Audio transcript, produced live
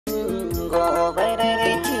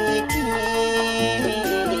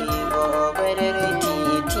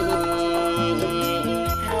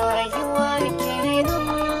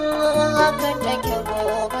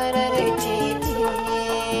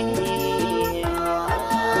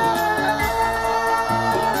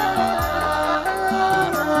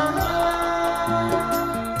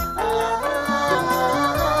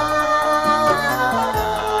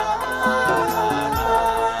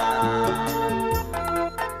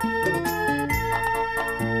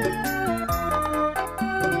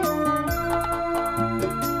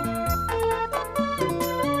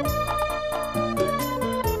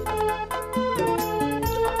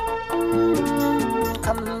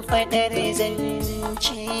faɗar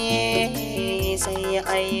zance sai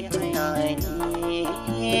ai tunani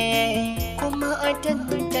kuma a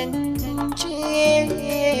tantance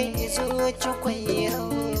zuci kwai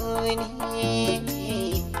rauni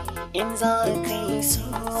in za kai so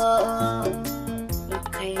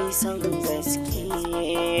kai san gaske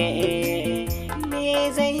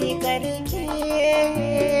me zai karke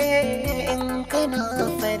in kana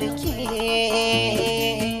farke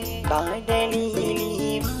ba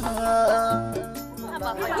dalili ba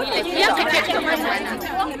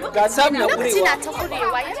ga sam na kurewa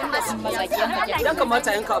dan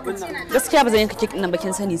kamata yanka abin nan gaskiya ba zan yanka kek nan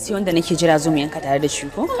bakin sani sai wanda nake jira zo mu yanka tare da shi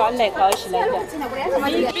ko to Allah ya kawo shi lafiya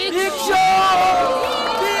big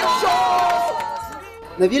show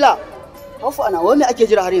Nabila Hafu ana wani ake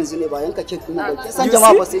jira har yanzu ne ba yanka kek ɗin ba kin san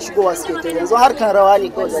jama'a ba sai shigowa suke ta yanzu harkan rawa ne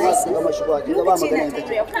kawai jama'a su gama shigowa kin ga ba magana yanka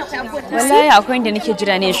kek wallahi akwai inda nake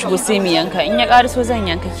jira ne ya shigo sai mu yanka in ya ƙaraso zan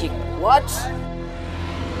yanka kek what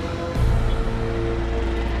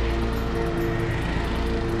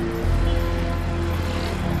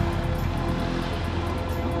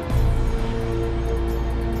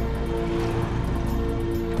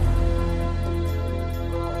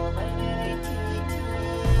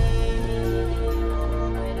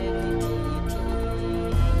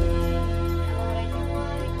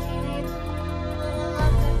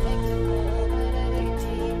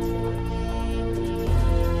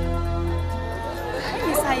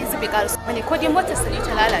Wani ko dai motar sa ne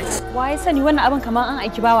ta lalace. Waye sani wannan abin kamar an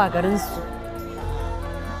aiki bawa garin su.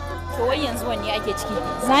 To wai yanzu wanne ake ciki?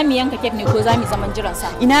 Za mu yanka kek ne ko za mu zaman jiran sa?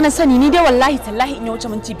 Ina na sani ni dai wallahi tallahi in ya wuce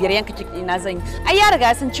minti 5 yanka kek ina zan yi. Ai ya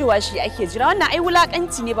riga san cewa shi ake jira wannan ai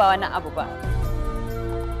wulakanci ne ba wani abu ba.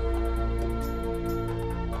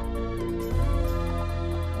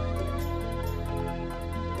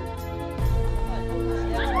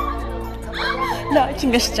 La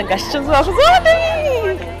kin gashi can zuwa ku zo dai.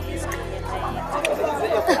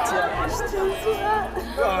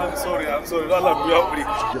 I'm sorry. Allah ku hakuri.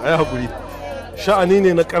 Ai hakuri. Sha'ani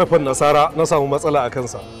ne na karfan nasara na samu matsala a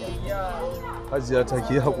kansa. Hajiya ta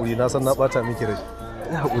ke hakuri na san na bata miki rai.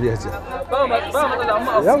 Ai hakuri Hajiya. ba matsala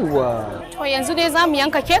amma Yawwa. To yanzu dai za mu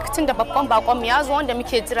yanka kek tun da babban bakon mu ya zo wanda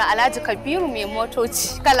muke jira Alhaji Kabiru mai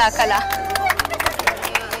motoci kala-kala.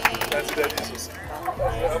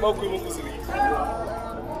 Amma ku yi mun uzuri.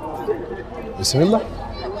 Bismillah.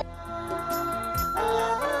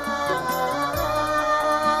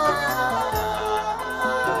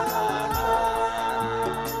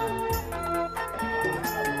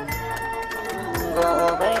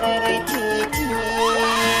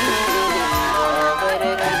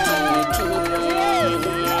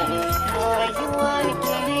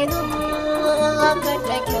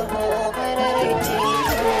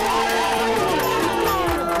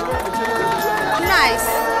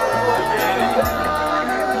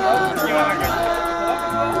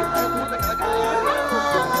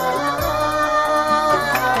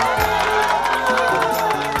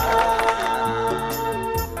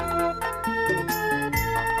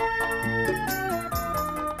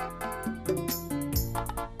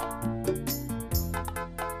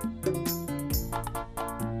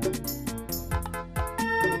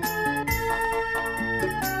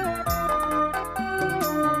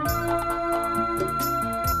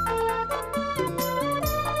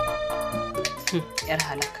 Yar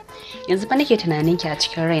halak. Yanzu fa nake tunanin ki a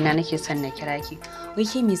cikin raina nake son na kira ki. Wai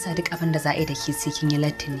ke me yasa duk abin da za a yi da ke sai kin yi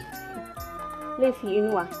latti ne? Laifi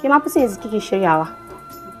inuwa, ke ma fi sai yanzu kike shiryawa.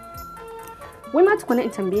 Wai ma tukuna in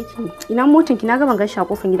tambaye ki, ina motan ki na ga ban gan shi a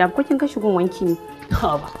kofar gida ko kin ga shigon wanki ne?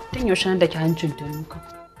 Ha ba, tun yaushe nan da ki hancin ta nuka.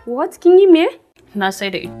 What kin yi me? Na sai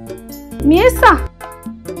da ita. Me yasa?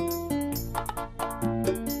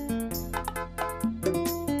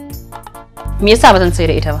 Me yasa ba zan sai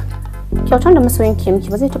da ita ba? Kyautar da masoyin ke miki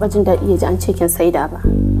ba zai taba jin daɗi ya ji an ce kin saida ba.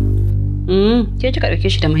 Ke kika dauke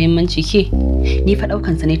shi da muhimmanci ke. Ni fa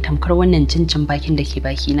daukan sa ne tamkar wannan cincin bakin da ke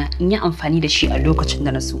baki na in yi amfani da shi a lokacin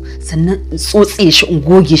da na so, sannan in tsotse shi in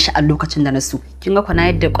goge shi a lokacin da na so. Kin ga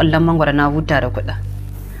kwana yadda kwallon mangwara na huta da kuɗa.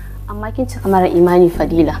 Amma kin cika mara imani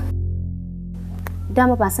Fadila.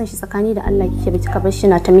 Dama ba san shi tsakani da Allah kike ba kika bar shi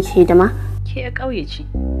na ta miki hidima. Ke ya kauye ce.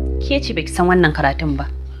 Ke ce baki san wannan karatun ba.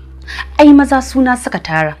 Ai maza suna suka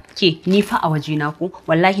tara. Ke ni fa a waje na ko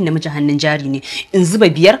wallahi namiji hannun jari ne. In zuba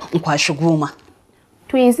 5 in kwashi 10.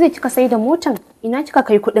 To yanzu da kika sai da motan ina kika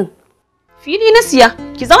kai kuɗin? Fili na siya.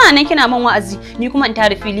 Ki zauna nan kina man wa'azi. Ni kuma in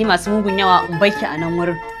tare fili masu mugun yawa in barki a nan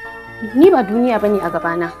wurin. Ni ba duniya bane a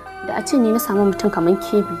gabana. Da a ce ni na samu mutum kaman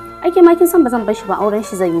Kebi. Ake ma kin san ba zan bar shi ba auren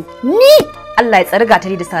shi zan yi. Ni Allah ya tsarga ta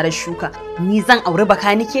da sarar shuka. Ni zan auri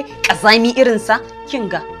bakanike kazami irin sa.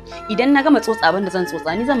 Kinga Idan na gama tsotsa abin da zan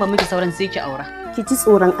tsotsa ni zan ba miki sauran sai ki aura. Ki ji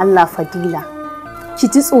tsoron Allah Fadila. Ki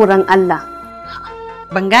ji tsoron Allah.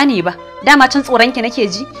 Ban gane ba. Dama can tsoron ki nake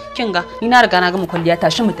ji. Kin ga ni na riga na gama kwalliya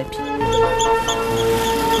tashi mu tafi.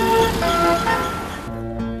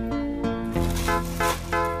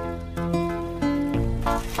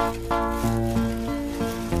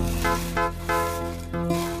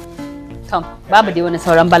 Tom, babu dai wani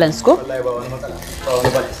sauran balance ko? Wallahi ba wani matsala. Ba wani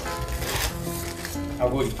balance.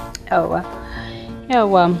 Aguri.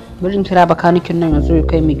 Yawa, bari in kira bakanikin nan yanzu ya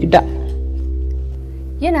kai mu gida.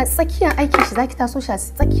 Yana tsakiyar aikin shi zaki taso shi a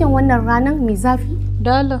tsakiyar wannan ranar mai zafi?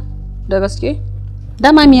 Dala, da gaske?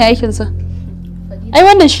 Dama me aikin sa? Ai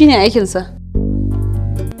wannan shine aikin sa.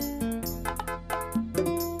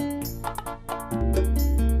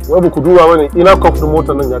 Wai ku duba mana ina kofin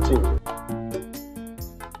motar nan ya ce.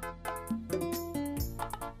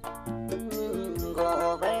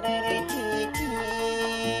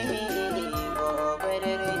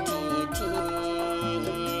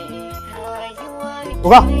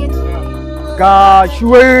 Uba, ga shi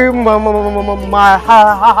wai ma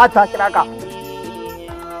ta kira ka.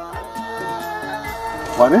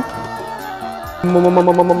 Wane?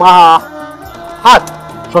 Hat,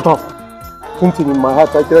 shut up. Tuntuni ma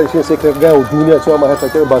ta kira shi sai ka gaya wa duniya cewa ma ta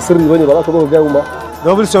kira ba sirri bane ba za ka zo gaya mu ba.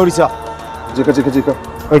 Double sorry sir. Je ka.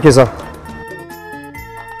 Okay sir.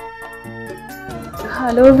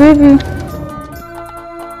 Hello baby.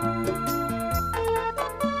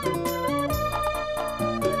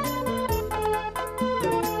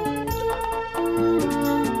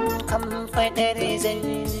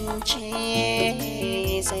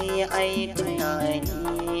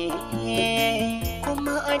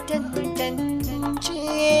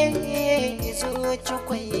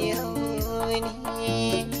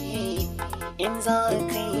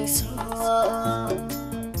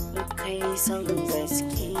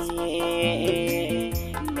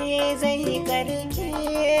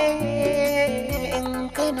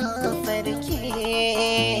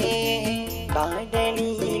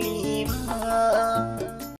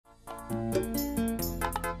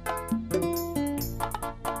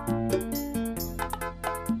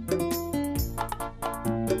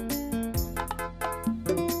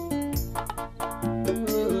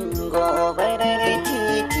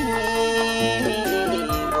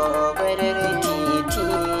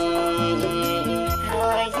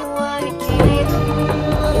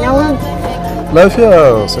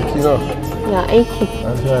 Lafiya Sakina. Ya aiki.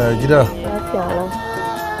 Lafiya gida. Lafiya lau.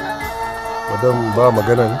 Madam ba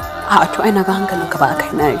magana ne? A to ai na ga hankalinka ba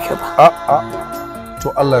kai na yake ba. A to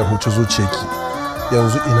Allah ya huce zuciyarki.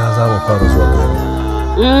 Yanzu ina za mu fara zuwa gari.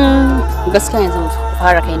 Gaskiya yanzu mu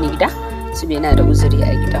fara kai ni gida. Su bai na da uzuri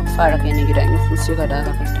a gida. Fara kai ni gida in su sai ka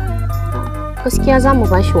daga farta. Gaskiya za mu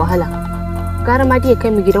bashi wahala. Gara ma dai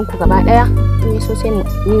kai mu gidanku gaba daya. In so sai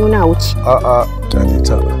mu na wuce. A'a, kyale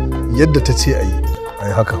ta. Yadda ta ce a yi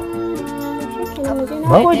haka.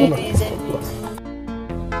 Ba?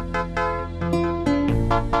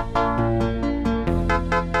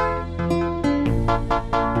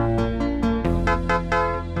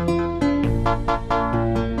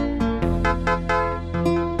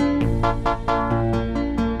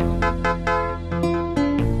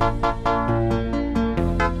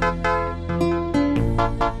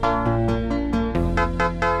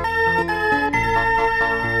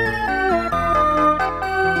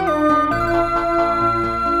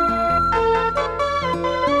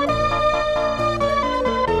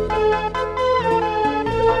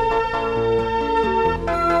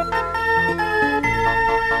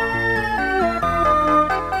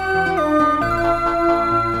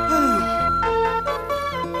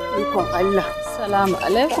 Allah. Assalamu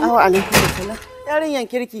alaikum. Wa alaikum assalam. Yarinyan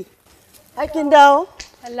kirki. Hakin dawo?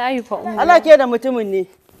 Wallahi fa umma. Allah ke da mutumin ne.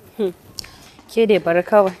 Ke dai bar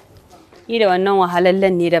kawai. Ni da wannan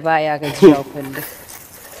wahalallen ne da baya gajiya kullum.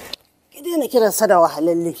 Ki daina kiran sa da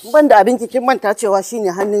wahalalle. Banda abin kin manta cewa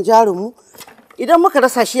shine hannun jarinmu. Idan muka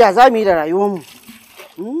rasa shi ya zamu yi da rayuwarmu.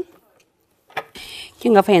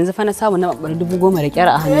 Kin ga fa yanzu fa na samu na babbar 10,000 da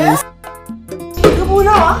kyar a hannun. 1000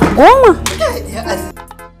 nawa? 10.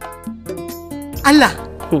 Allah.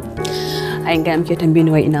 Ai ga muke tambaye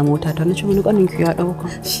ni wai ina mota ta nace wani kanin ki ya dauka.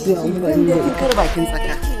 Shi ya amfani da ikar bakin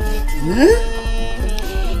tsaka.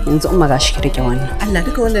 Yanzu umma ga shi ki rike wannan. Allah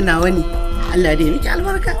duka wannan nawa ne. Allah dai miki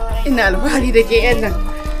albarka. Ina alfahari da ke yan nan.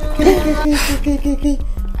 Kai.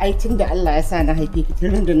 Ai tunda Allah ya sa na haife ki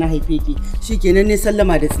tun da na haife ki shikenan ne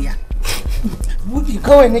sallama da tsiya. Buki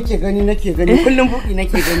kawai nake gani kullum buki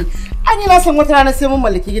nake gani. Ani na san wata rana sai mun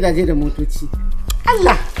mallaki gidaje da motoci.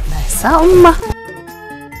 Allah. Sa umma.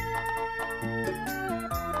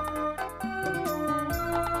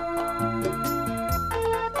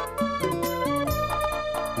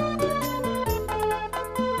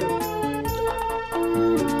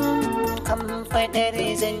 faɗar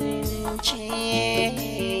zance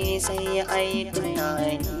sai ai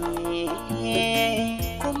tunani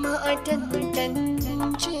kuma a tantance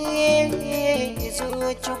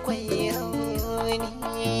zuci kwai rauni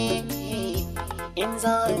in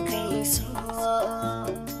za ka yi so.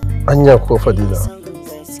 Anya ko Fadila,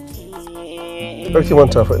 ƙarki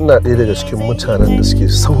manta fa ina ɗaya daga cikin mutanen da suke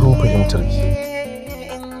saurin fahimtar ki.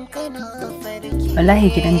 Wallahi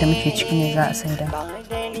gidan da muke ciki ne za a saida.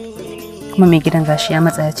 Kuma mai gidan gashi ya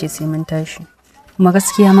matsa ya ce sai mun tashi. Kuma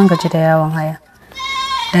gaskiya mun gaji da yawon haya.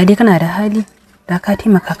 Da dai kana da hali, da ka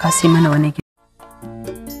taimaka ka sai mana wani gida.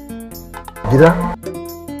 Gida?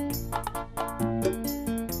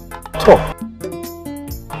 To,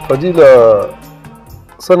 Fadila,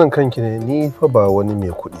 sanin kanki ne ni fa ba wani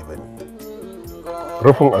mai kuɗi ba ne.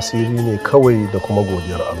 Rufin asiri ne kawai da kuma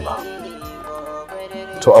godiyar Allah.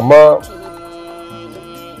 To amma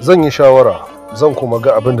zan yi shawara, zan kuma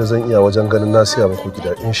ga abin da zan iya wajen ganin na siya muku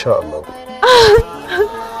gida insha Allah.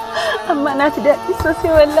 Amma na ji daɗi sosai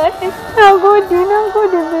wallahi. Na gode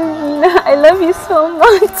baby na. I love you so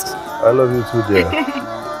much. I love you too dear.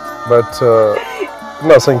 But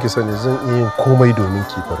ina son ki sani zan iya yin komai domin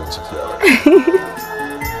ki farin ciki a rai.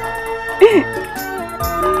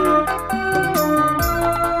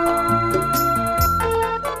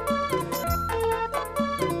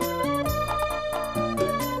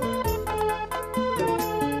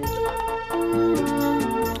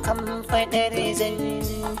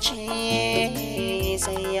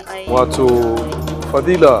 Wato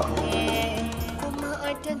Fadila,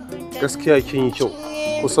 gaskiya kin yi kyau,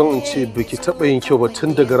 kusan in ce biki taɓa yin kyau ba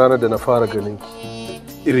tun daga ranar da na fara ganin ki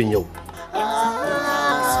irin yau.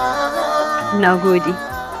 Na gode.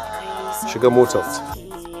 Shiga motar.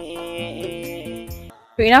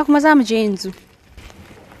 To ina kuma za mu je yanzu?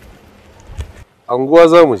 Anguwa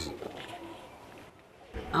za mu je.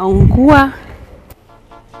 Anguwa?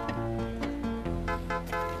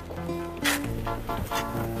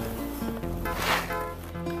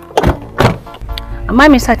 Amma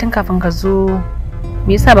me yasa tun kafin ka zo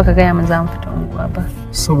me yasa baka gaya min za mu fita unguwa ba?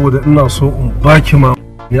 Saboda ina so in baki ma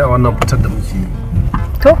ne a wannan fitar da muke yi.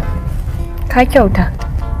 To, ka kyauta.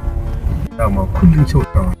 Dama kullum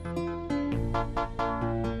kyautawa.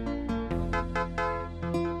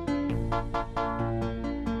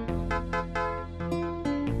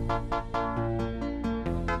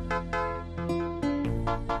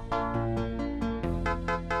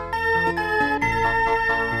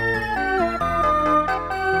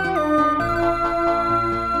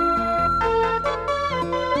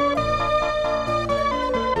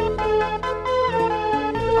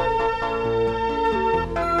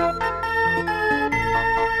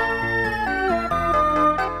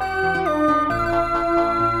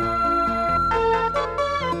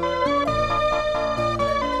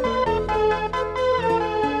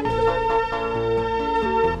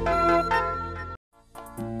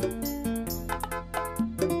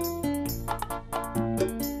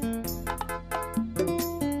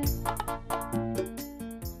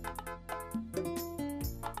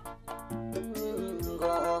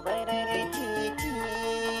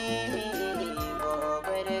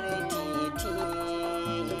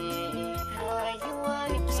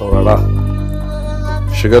 Saurara,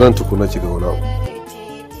 shiga nan tukuna ki ga wani abu.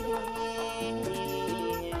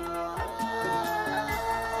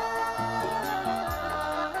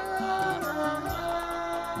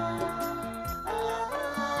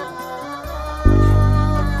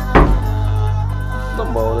 Nan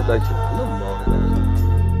ba wani ɗaki, nan ba wani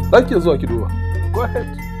ɗaki. Ɗaki zuwa ki duba. Go ahead.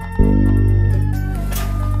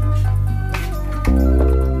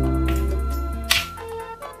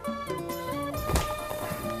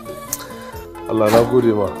 Allah na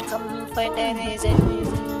gode ma.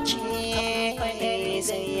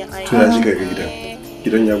 Tuna ji ga gidan.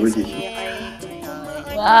 Gidan ya burge ki.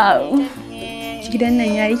 Wow. Gidan nan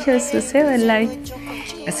yayi kyau sosai wallahi.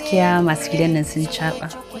 Gaskiya masu gidan nan sun caba.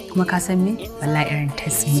 Kuma ka san me? Wallahi irin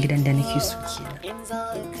tasin gidan da nake so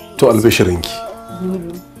kenan. To albishirinki.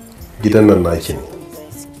 Gidan nan naki ne.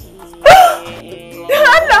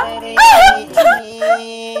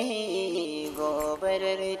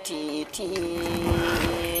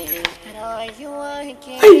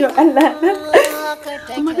 Ayyo Allah na.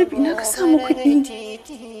 Amma rabi na ka samu kuɗi.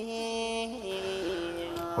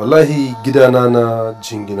 Wallahi gidana na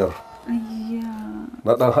jinginar.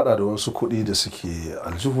 Na dan hada da wasu kuɗi da suke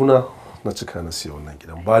aljihuna na cika na siya wannan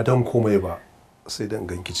gidan ba dan komai ba sai dan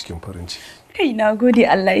ganki cikin farin ciki. Kai na gode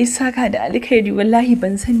Allah ya saka da alkhairi wallahi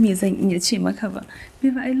ban san me zan iya ce maka ba.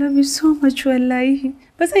 Baby I love you so much wallahi.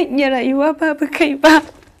 Ba zan iya rayuwa babu kai ba.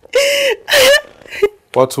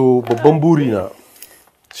 Wato babban burina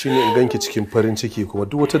shine in ganki cikin farin ciki kuma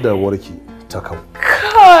duk wata damuwarki ta kau.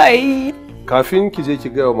 Kai. Kafin ki je ki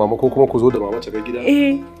ga mama ko kuma ku zo da mama ta ga gida.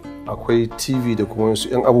 Akwai TV da kuma wasu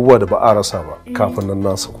 'yan abubuwa da ba a rasa ba kafin nan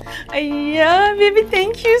nasu. Ayya, baby,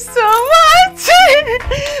 thank you so much.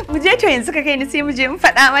 Mu je to yanzu ka kai ni sai mu je mu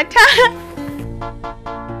faɗa mata.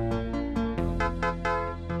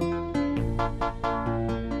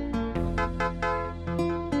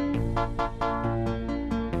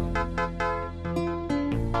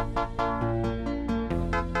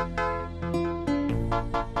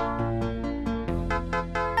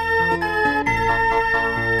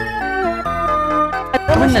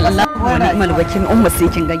 Wannan Allah wa ni'mal wakil umma sai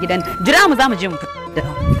kin ga gidan. Jira mu zamu je mu fita.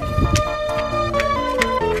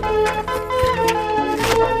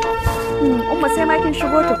 Umma sai ma kin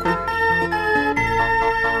shigo ta ku.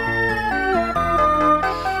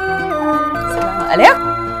 Assalamu alaikum.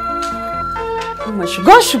 Umma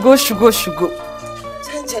shigo.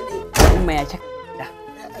 Cancade. Umma ya kika.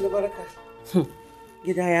 Albarka.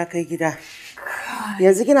 Gida ya kai gida.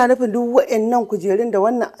 Yanzu kina nufin duk waɗannan kujerun da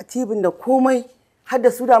wannan atibin da komai har da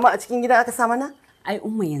su dama a cikin gidan aka sa mana? Ai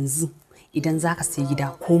umma yanzu idan zaka sai gida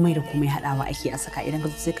komai da komai hadawa ake a saka idan ka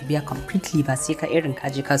zo sai ka biya completely ba sai ka irin ka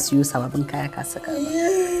je ka siyo sababbin kaya ka saka ba.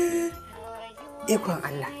 Ikon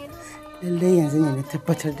Allah. Lallai yanzu ne na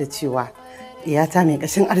tabbatar da cewa iyata mai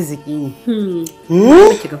kashin arziki ne.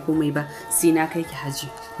 Ba ki ga komai ba sai na kai ki haji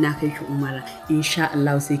na kai ki umara insha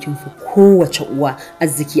Allah sai kin fi kowace uwa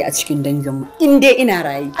arziki a cikin danginmu in dai ina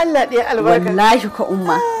rayi. Allah ɗaya albarka. Wallahi ka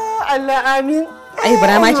umma. Allah amin. Ai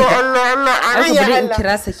bara ma ki Allah ai bari in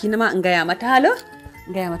kira Sakina ma in gaya mata halo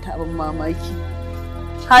in gaya mata abin mamaki.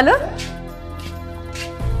 Halo?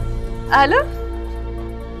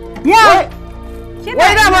 Ya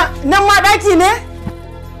wai dama nan ma daki ne?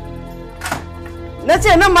 Na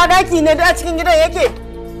ce nan ma daki ne da a cikin gidan yake?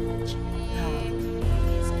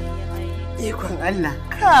 Ikon Allah.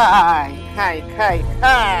 Kai.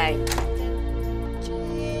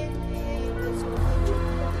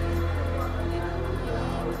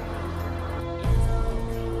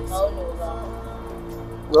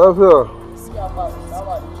 Lafiya.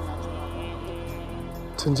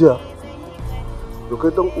 Tun jiya. To kai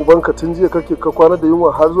dan ubanka tun jiya kake ka kwana da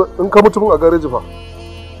yunwa har zuwa in ka mutu mun a gareji fa.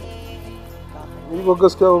 Ni ba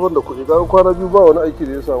gaskiya ba ban da kuɗi ga kwana biyu ba wani aiki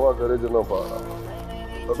da ya samu a garejin nan fa.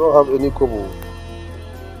 I don't have any kobo.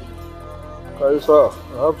 Kai sa,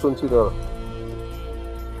 I have 20 naira.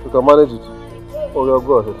 You can manage it. Oh yeah,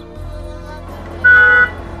 go ahead.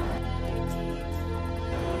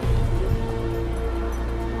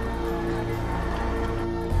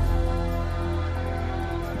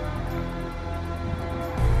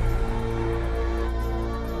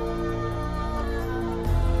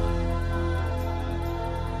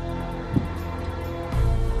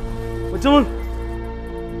 Mutumin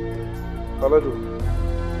Haladu.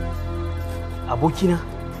 abokina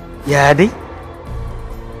ya dai?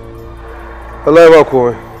 Allah ya ba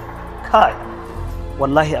komai. Kai,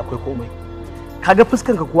 wallahi akwai komai. Kaga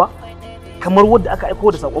fuskanka kuwa kamar wadda aka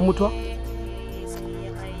aiko da sakon mutuwa?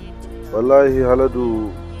 Wallahi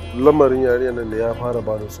Haladu lamarin yarinyar nan da ya fara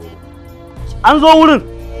bani tsoro. An zo wurin.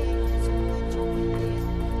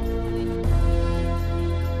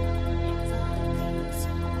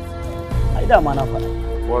 Ai dama na faɗa.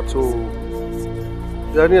 Wato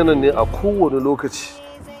yarinyar nan ne a kowane lokaci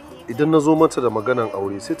idan na zo mata da maganan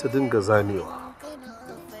aure sai ta dinga zamewa.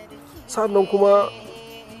 Sannan kuma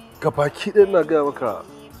gabaki ɗaya na gaya maka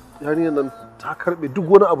yarinyar nan ta karɓe duk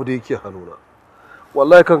wani abu da yake hannuna.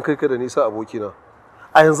 Wallahi kan kai ka da nisa abokina.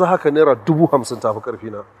 A yanzu haka naira 50,000 tafi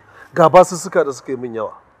ƙarfina. Ga basussuka da suka yi min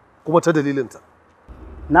yawa kuma ta dalilinta.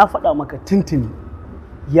 Na faɗa maka tintini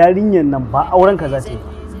yarinyar nan ba aurenka za ta yi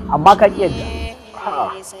amma ka ƙi yadda.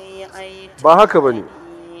 Ba haka ba ne.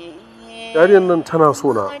 Yarinyar nan tana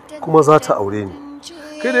so na kuma za ta aure ni.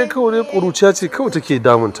 Kai dai kawai dai ƙuruciya ce kawai take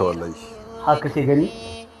damunta wallahi. Haka ke gani?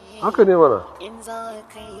 Haka ne mana.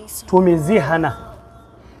 To me zai hana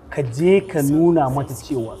ka je ka nuna mata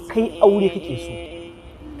cewa kai aure kake so?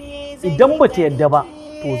 Idan ba ta yadda ba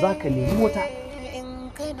to za ka nemi wata.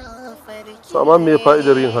 So amma me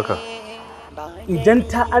fa'idar yin haka? Idan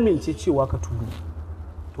ta amince cewa ka turo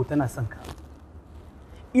to tana son ka.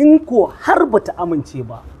 In ko har ba ta amince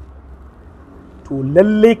ba to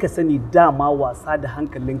lallai ka sani dama wasa da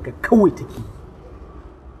hankalinka kawai take.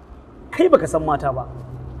 Kai baka san mata ba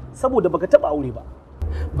saboda baka taba aure ba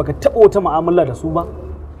baka taba wata mu'amala da su ba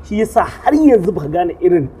shi yasa har yanzu baka gane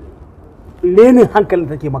irin renin hankalin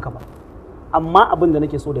da take maka ba. Amma abin da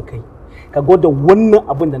nake so da kai ka gwada wannan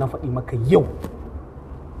abin da na faɗi maka yau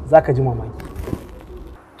zaka ji mamaki.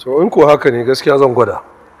 To in ko haka ne gaskiya zan gwada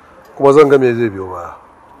kuma zan ga me zai biyo baya.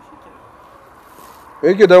 Me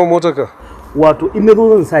yake damun motarka? Wato in na zo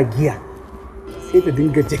zan sa giya sai ta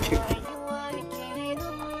dinga jakin.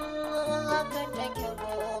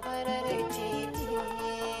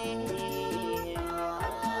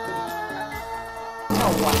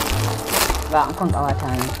 Ga an kan kawata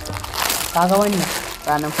ne. Kaga wannan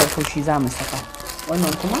ranar farko shi za mu saka.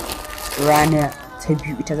 Wannan kuma rana ta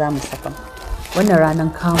biyu ita za mu saka. Wannan ranar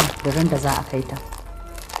kamu da ran da za a kai ta.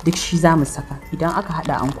 Duk shi za mu saka. Idan aka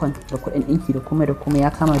hada ankon da kuɗin ɗinki da kuma ya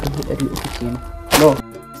kama 300 kenan. No.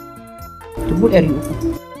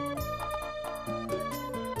 300.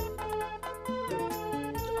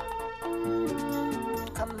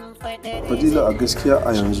 Fadila a gaskiya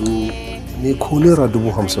a yanzu ne ko naira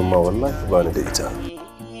 50,000 ma wallahi ba ni da ita.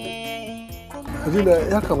 Fadila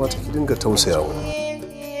ya kamata ki dinga tausaya wani.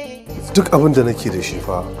 Duk abin da nake da shi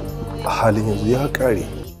fa a halin yanzu ya ƙare.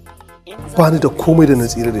 Ba ni da komai da na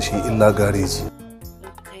tsira da shi illa gareji.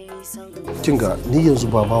 Kinga ni yanzu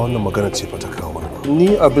ba ma wannan magana ce fa ta kawo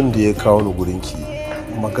ni abin da ya kawo ni gurinki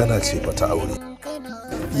magana ce fa ta aure.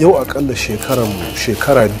 Yau akalla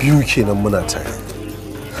shekara 2 kenan muna tare.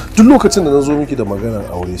 Duk lokacin da na zo miki da maganar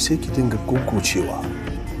aure sai ki dinga guggucewa.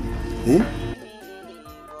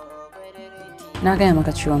 Na gaya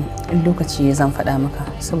maka cewa in lokaci ya zan faɗa maka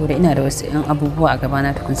saboda ina da wasu 'yan abubuwa a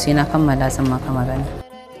gabana tukun sai na kammala zan maka magana.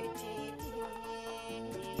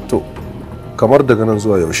 To, kamar daga nan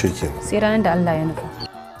zuwa yaushe kenan? Sai ranar da Allah ya nufa.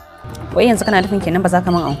 Wai yanzu kana nufin kenan ba za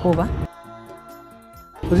ka min anko ba?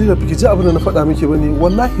 Fadila biki ji abin da na faɗa miki bane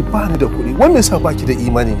wallahi ba ni da kuɗi. Wanda yasa baki da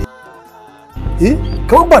imani ne?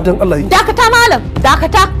 Kamar ba dan Allah yi. Dakata malam,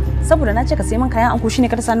 dakata. Saboda na ce ka sai min kayan anko shine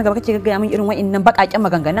ka ta sani gaba kake gaggaya min irin wa'annan baƙaƙen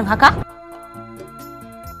maganganun haka?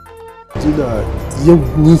 Fadila yau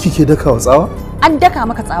ni kike dakawa tsawa? An daka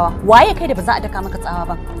maka tsawa. Waye kai da ba za a daka maka tsawa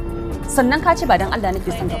ba? Sannan ka ce ba dan Allah nake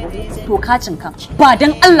son ka ba, to ka cinka. Ba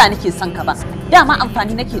dan Allah nake son ka ba. Dama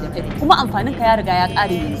amfani nake da kai, kuma amfanin ka ya riga ya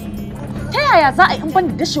ƙare yanzu. Ta yaya za a yi in ban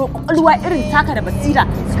da dashewa kwakwalwa irin taka da basira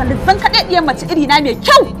ka lizzan kaɗaɗiyar mace iri na mai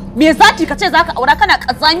kyau me zati ka ce za ka aura kana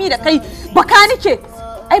ƙazami da kai baka nike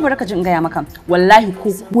ai bari ka jin gaya maka wallahi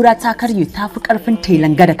ko kura ta karye ta fi ƙarfin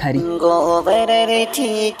tailanga da kare.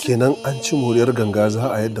 Kenan an ci moriyar ganga za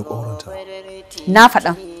a yadda ƙwauranta. Na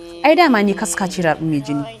faɗa ai dama ni kaska ce raɓi mai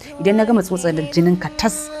jini idan na gama tsotsar da jinin ka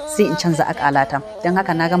tas sai in canza akalata don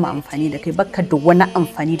haka na gama amfani da kai bakka da wani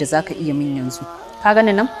amfani da zaka iya min yanzu ka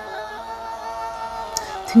gani nan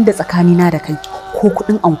tunda tsakanina da kai ko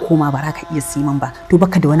kuɗin an koma ba za ka iya siman ba to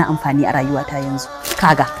baka da wani amfani a rayuwata yanzu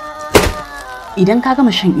kaga idan ka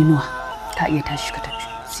gama shan inuwa ka iya tashi ka tafi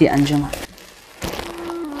sai an jima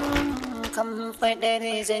kan faɗar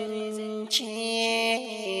zance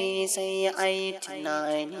sai ai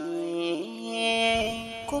tunani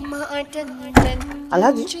kuma a tantance.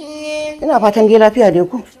 Alhaji ina fatan dai lafiya dai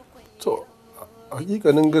ku. To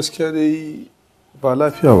hakikanin gaskiya dai ba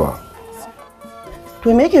lafiya ba.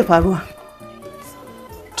 To me yake faruwa?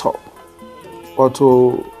 To,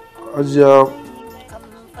 wato ajiya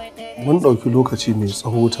mun ɗauki lokaci mai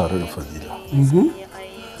tsawo tare da Fadila.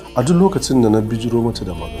 A duk lokacin da na bijiro mata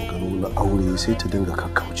da maganganu na aure sai ta dinga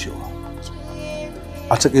kakkaucewa.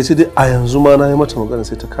 A takaice dai a yanzu ma na yi mata magana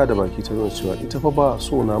sai ta kada baki ta nuna cewa ita fa ba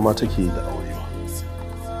so na ma take da aure ba.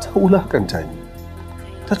 Ta wulakanta ni.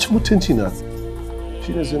 Ta ci mutunci na.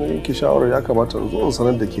 Shi ne sai na yanke shawarar ya kamata in zo in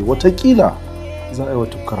sanar da ke watakila za a yi wa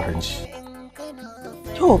tukkar hanci.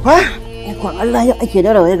 To fa, ikon Allah yau ake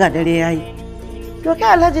da rawaye ga dare yayi. To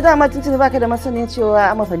kai Alhaji dama tuntuni baka da masaniya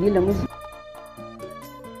cewa amma Fadila miji.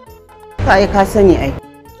 Kai ka sani ai.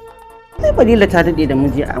 Sai Fadila ta dade da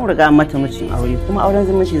miji an riga mata micin aure kuma auren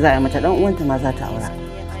zumunci za a yi mata dan uwanta ma za ta aura.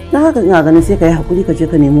 Dan haka ina ganin sai ka yi hakuri ka je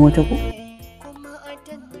ka nemi wata ko.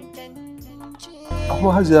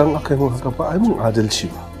 Amma Hajiya an aka yi min haka ba ai mun adalci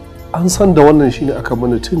ba. An san da wannan shine aka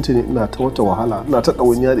mana tuntuni ina ta wata wahala ina ta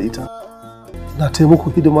ɗawainiya da ita na taimako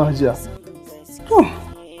hidima Hajiya. To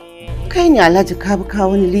kai ne Alhaji ka bi ka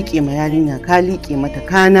wani liƙe ma yarinya ka liƙe mata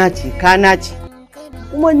kana ce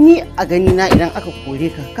kuma ni a gani na idan aka kore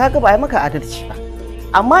ka kaga ba ai maka adalci ba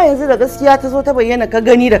amma yanzu da gaskiya ta zo ta bayyana ka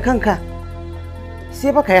gani da kanka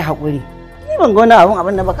sai fa ka yi haƙuri ni ban ga wani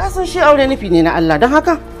abin da ba ka san shi aure nufi ne na Allah don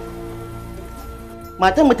haka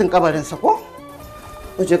matan mutum kabarinsa ko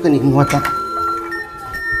waje ka nemi wata.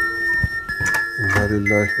 Inna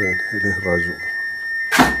lillahi wa inna ilaihi raji'un.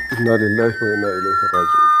 Inna lillahi wa inna ilaihi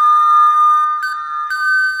raji'un.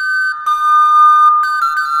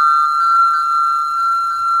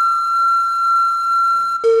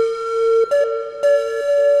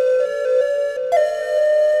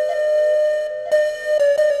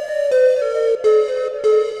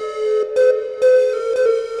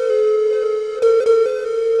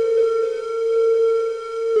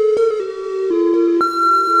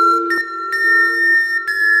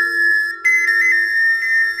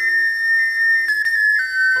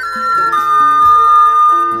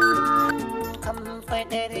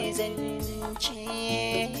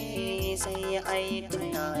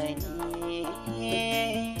 tunani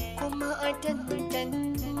kuma a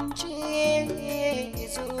tantance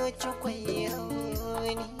zuci kwai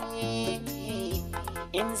rauni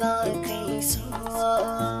in za kai so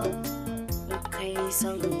kai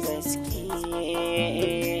son gaske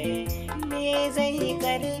me zai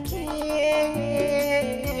karke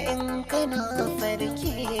in kana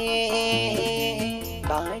farke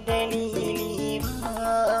ba dalili ba.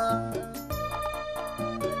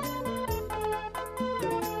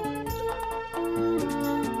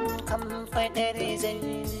 Kan fadar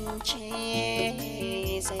zance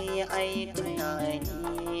sai ai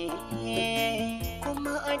tunani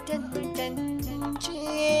kuma a tantance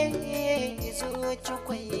zuci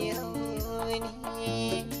kwai rauni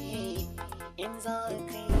in za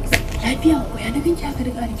kai. Lafiya ko ya na ganki haka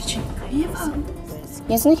da rikici? Me ya faru?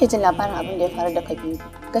 Yanzu nake jin labarin abin da ya faru da Kabiru.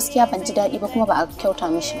 Gaskiya ban ji daɗi ba kuma ba a kyauta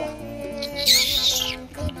mishi ba.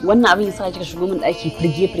 Wannan abin yasa kika shigo min ɗaki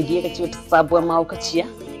firge ka ce wata sabuwar mahaukaciya?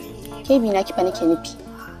 Kebi na kifa nake nufi.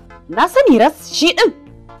 Na sani ras shi din.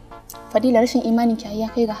 Fadila rashin imanin ki ya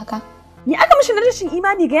kai ga haka? Ni aka mishi rashin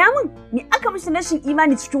imani ga yamin? Ni aka mishi rashin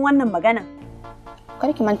imani cikin wannan magana?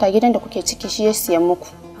 Kar ki manta gidan da kuke ciki shi ya siyan muku.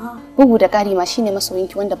 Bugu da ƙari ma shine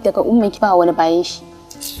masoyinki wanda daga ummanki ba wani bayan shi.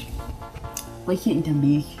 Wai ke in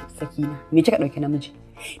tambaye ki Sakina, me kika dauke namiji?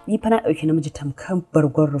 Ni fa na dauke namiji tamkar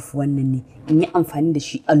bargon rufu wannan ne. In yi amfani da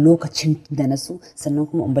shi a lokacin da na so, sannan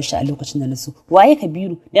kuma in bar shi a lokacin da na so. Waye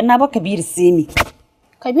Kabiru? Dan na ba Kabiru sai me?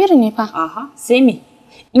 Kabiru ne fa. Aha, sai me?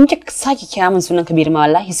 In kika saki kira min sunan Kabiru ma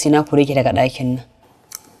wallahi sai na kore ki daga ɗakin nan.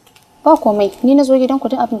 Ba komai, ni na zo gidanku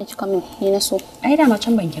duk abin da kika min ni na so. Ai da ma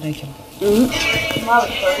can ban kira ki ba.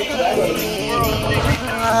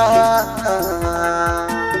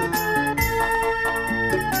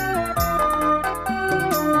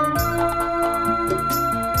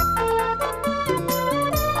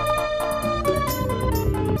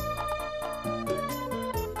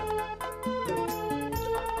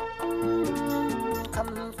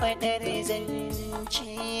 Fadar zance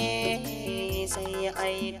sai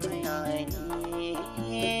ai tunani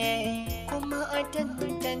kuma a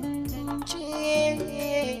tantance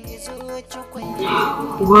zuci kwai.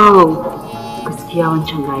 Wow, gaskiya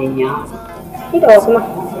wancan gayen ya. Ni da kuma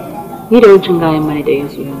Ni da wancan gayen mai da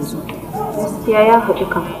yanzu. gaskiya ya haɗu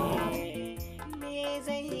kan. Me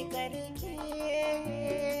zai karke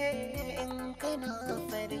in kana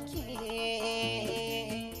farke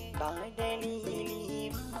ba dalili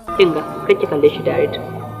ba. Kinga, kake kalle shi direct.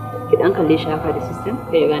 Ki dan kalle shi haka da system,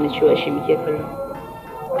 kai ya gane cewa shi muke kallo.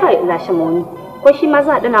 Kai lashe mawuni. Ko shi ma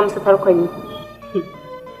za a dana masa tarkon ne.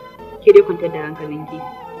 Ki dai kwantar da hankalinki.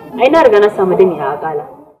 Ai na riga na samu dani a akala.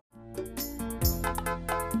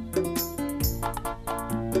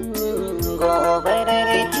 Gobarar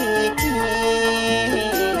titi,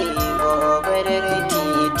 gobarar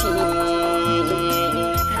titi,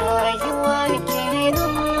 rayuwa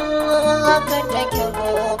kenan haka take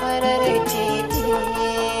gobarar titi.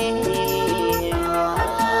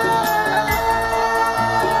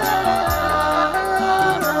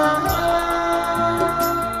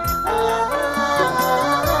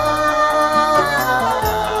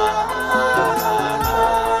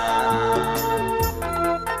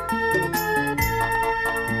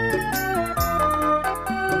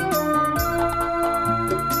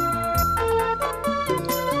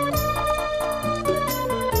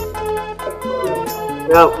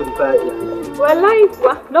 Ya kuri fa'iya. Wallahi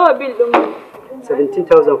kuwa, nawa bil din mu?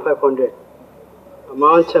 17,500. Amma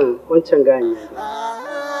wancan gani.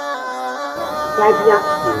 Lafiya.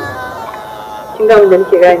 Kin ga wanda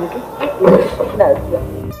nake gani ki? Ina zuwa.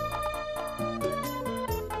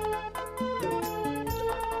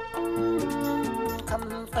 Kan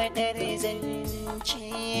fadar zance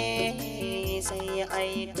sai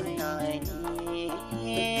ai tunani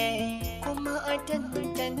kuma a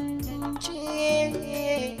tantance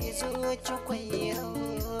zuci kwai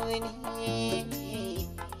rauni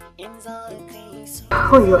in za kai so.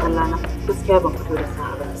 Koyo Allah na, gaskiya ban fito da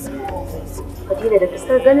sa'a ba. Fadila da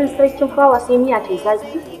fuskar ganin sarkin fawa sai miya ta yi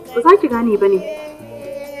zafi. Ba za ki gane ba ne.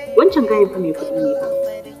 Wancan gayen fa mai kuɗi ne ba.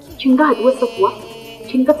 Kin ga haɗuwarsa kuwa?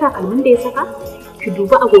 Kin ga takalmin da ya saka? Ki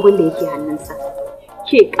duba agogon da yake hannunsa.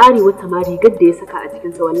 Ke ƙari wata ma rigar da ya saka a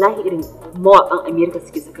cikinsa wallahi irin mawaƙan Amerika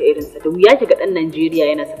suke saka irinsa. Da wuya ki ga ɗan Najeriya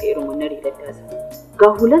yana saka irin wannan rigar tasa. Ga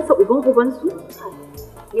hulansa ubansu?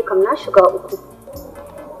 Ni kam na shiga uku.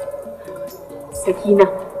 Sakina,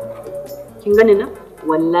 kin gani nan?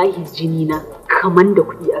 Wallahi jini na kaman da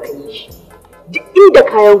kuɗi aka yi shi. Duk inda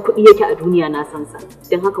kayan kuɗi yake a duniya na san sa.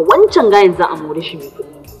 Don haka wancan gayen za a more shi mai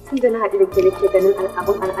kuɗi. Tun da na haɗu da ke nake ganin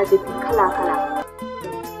abin al'ajabi kala-kala.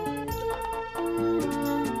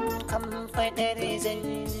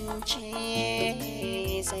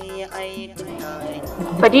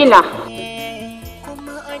 Fadila,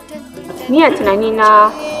 ni a tunani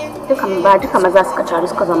na ba duka maza suka taru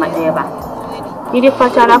suka zama ɗaya ba. Ni dai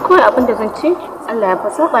fata na kawai abin da zan ce Allah ya fa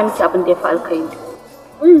saba miki abin da ya fi alkhairi.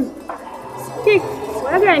 Ke,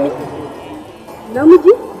 wa ga miki?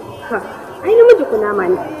 Namiji? Ha, ai namiji kunama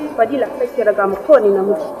ne. Fadila, kake raga mu kowane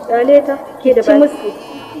namiji. Dale ta ke da musu.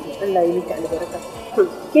 Allah ya miki albarka.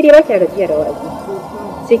 Ke dai ba ki gajiya da wa'azi.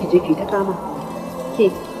 Sai ki je ki ta kama.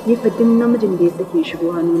 Ke, ni fa duk namijin da ya sake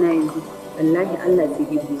shigo hannuna yanzu. Wallahi Allah zai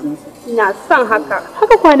bi buzunsa. Ina son haka.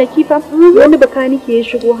 Haka kwanaki fa wani bakani ke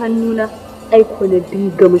shigo hannuna. Ai ko na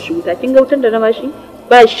dinga mishi wuta. Kin ga wutar da na mashi?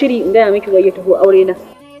 Ba shiri in gaya miki wai ya taho aure na.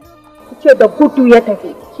 Kike da gudu ya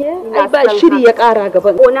tafi. Ai ba shiri ya ƙara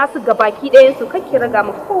gaban. Ko nasu gabaki ɗayan su kake raga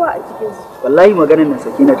ma kowa a cikin su. Wallahi maganar nan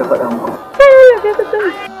Sakina ta faɗa muku.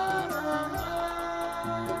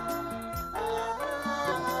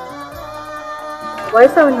 Wai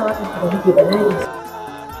sa wannan wasan ta rike da nayi.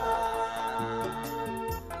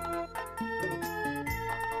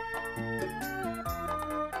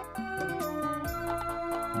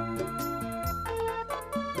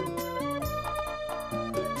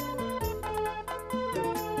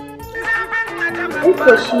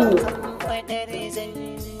 Ko shi ne.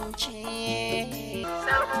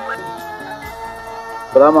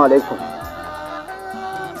 Assalamu alaikum.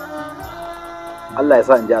 Allah ya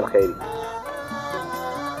sa in ji alkhairi.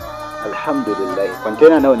 Alhamdulillah.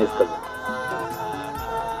 Kwantena nawa ne suka zo?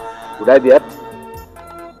 Guda 5?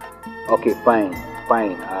 Okay, fine.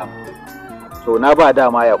 So na ba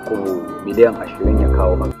dama ya kubu miliyan 20 ya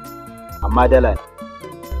kawo maka. Amma dala ne.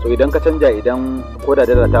 So idan ka canja idan koda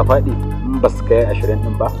dala ta faɗi in ba su kai 20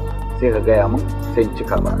 din ba sai ka gaya mun sai in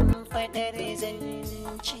cika maka.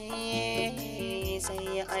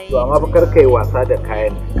 To amma fa kar kai wasa da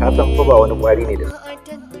kayan ka san fa ba wani kwari ne da su.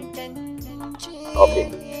 Okay.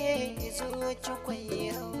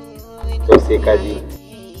 To sai ka ji.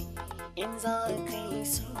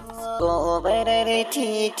 Gobarar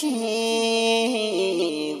titi,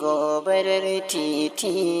 gobarar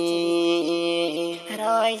titi,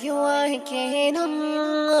 rayuwa kenan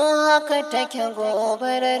haka take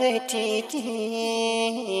gobarar titi.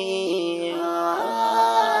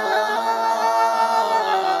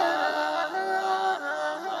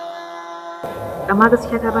 Amma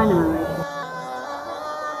gaskiya ta bani mamaki.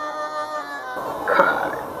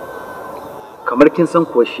 Kamar kin san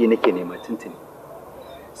kuwa shi nake nema tuntuni.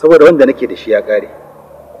 Saboda wanda nake da shi ya kare.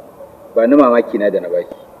 Ba ni mamaki na da na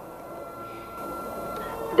baki.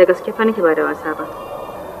 Da gaske fa nake ba da wasa ba.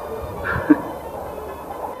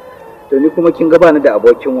 To ni kuma kin ga bani da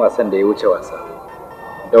abokin wasan da ya wuce wasa.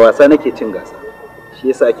 Da wasa nake cin gasa. Shi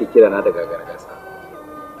yasa ake kira na da gagar gasa.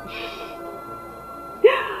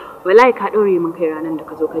 Wallahi ka ɗaure min kai ranar da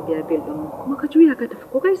ka zo ka biya bil ɗin kuma ka juya ka tafi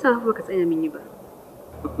ko kai sa ba ka tsaya mini ba.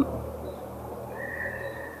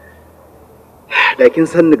 Da kin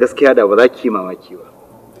san ni gaskiya da ba za ki yi mamaki ba.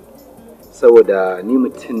 Saboda ni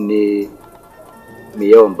mutum ne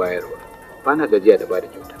mai yawan bayarwa. Ba na gajiya da bada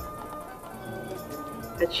kyauta.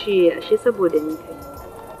 A ce ashe saboda ni kai.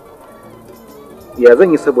 Ya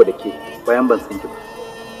zan yi saboda ke bayan ban san ki ba.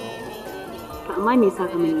 To amma me yasa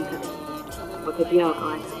ka mani ka? Baka biya wa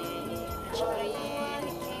kawai.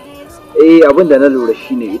 Abin da na lura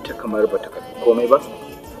shine ita kamar bata karbi komai ba.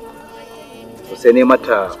 To sai ne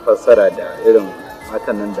mata fassara da irin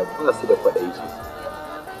matan nan da ba su da kwaɗayi sosai.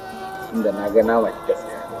 Inda na ga nama ki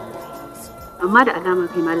gaskiya. Amma da alama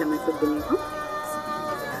kai malamin sabbi ne ko?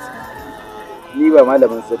 Ni ba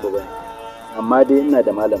malamin sabbi ba ne, amma dai ina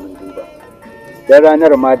da malamin duba. Dan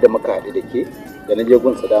ranar ma da muka haɗu da ke, da na je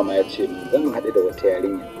gunsa dama ya ce zan haɗu da wata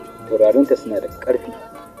yarinya. Taurarinta suna da ƙarfi,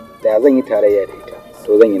 da zan yi tarayya da ita,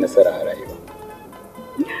 to zan yi nasara a rayuwa.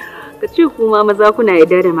 Ka ce kuma maza kuna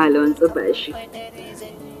yarda da malaman tsibba shi.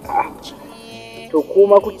 To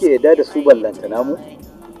kuma kuke yarda da su ballantana mu?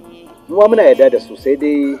 Mu ma muna yarda da su sai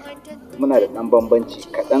dai muna da ɗan bambanci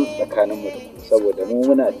kaɗan tsakaninmu da ku saboda mu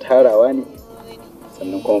muna tarawa ne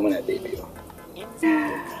sannan kuma muna daidaiwa.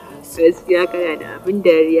 Gaskiya kana da abin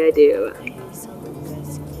dariya da yawa.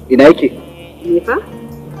 Ina yake? Me fa?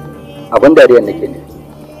 Abin dariyar nake ne.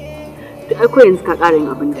 Da aiko yanzu ka ƙara yin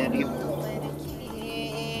abin dariya.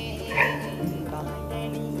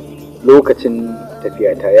 Lokacin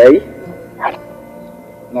tafiya ta yayi?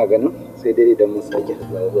 Ina ganin sai dai idan mun sake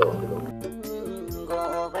zuwa wani lokaci.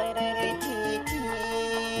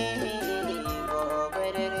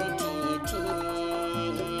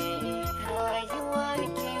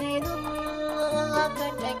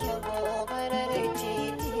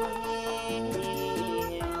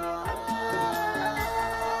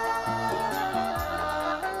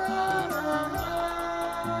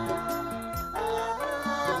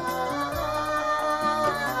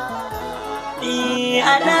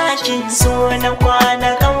 a ɗakin so na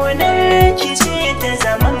kwana ƙaunar ki ce ta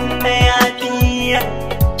zaman mayafi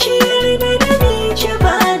ki yarda da ni ki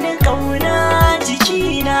bani ƙauna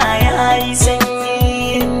jikina ya yi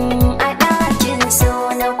sanyi a ɗakin so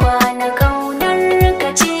na kwana ƙaunar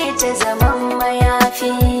ka ce ta zaman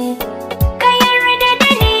mayafi ka yarda da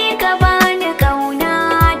ni ka bani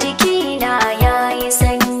ƙauna jikina ya yi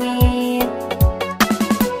sanyi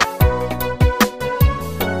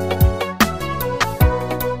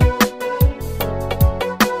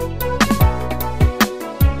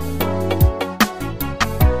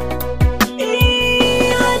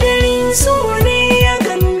so ne ya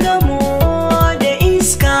gangamo da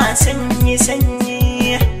iska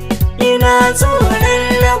sanyi-sanyi ina zo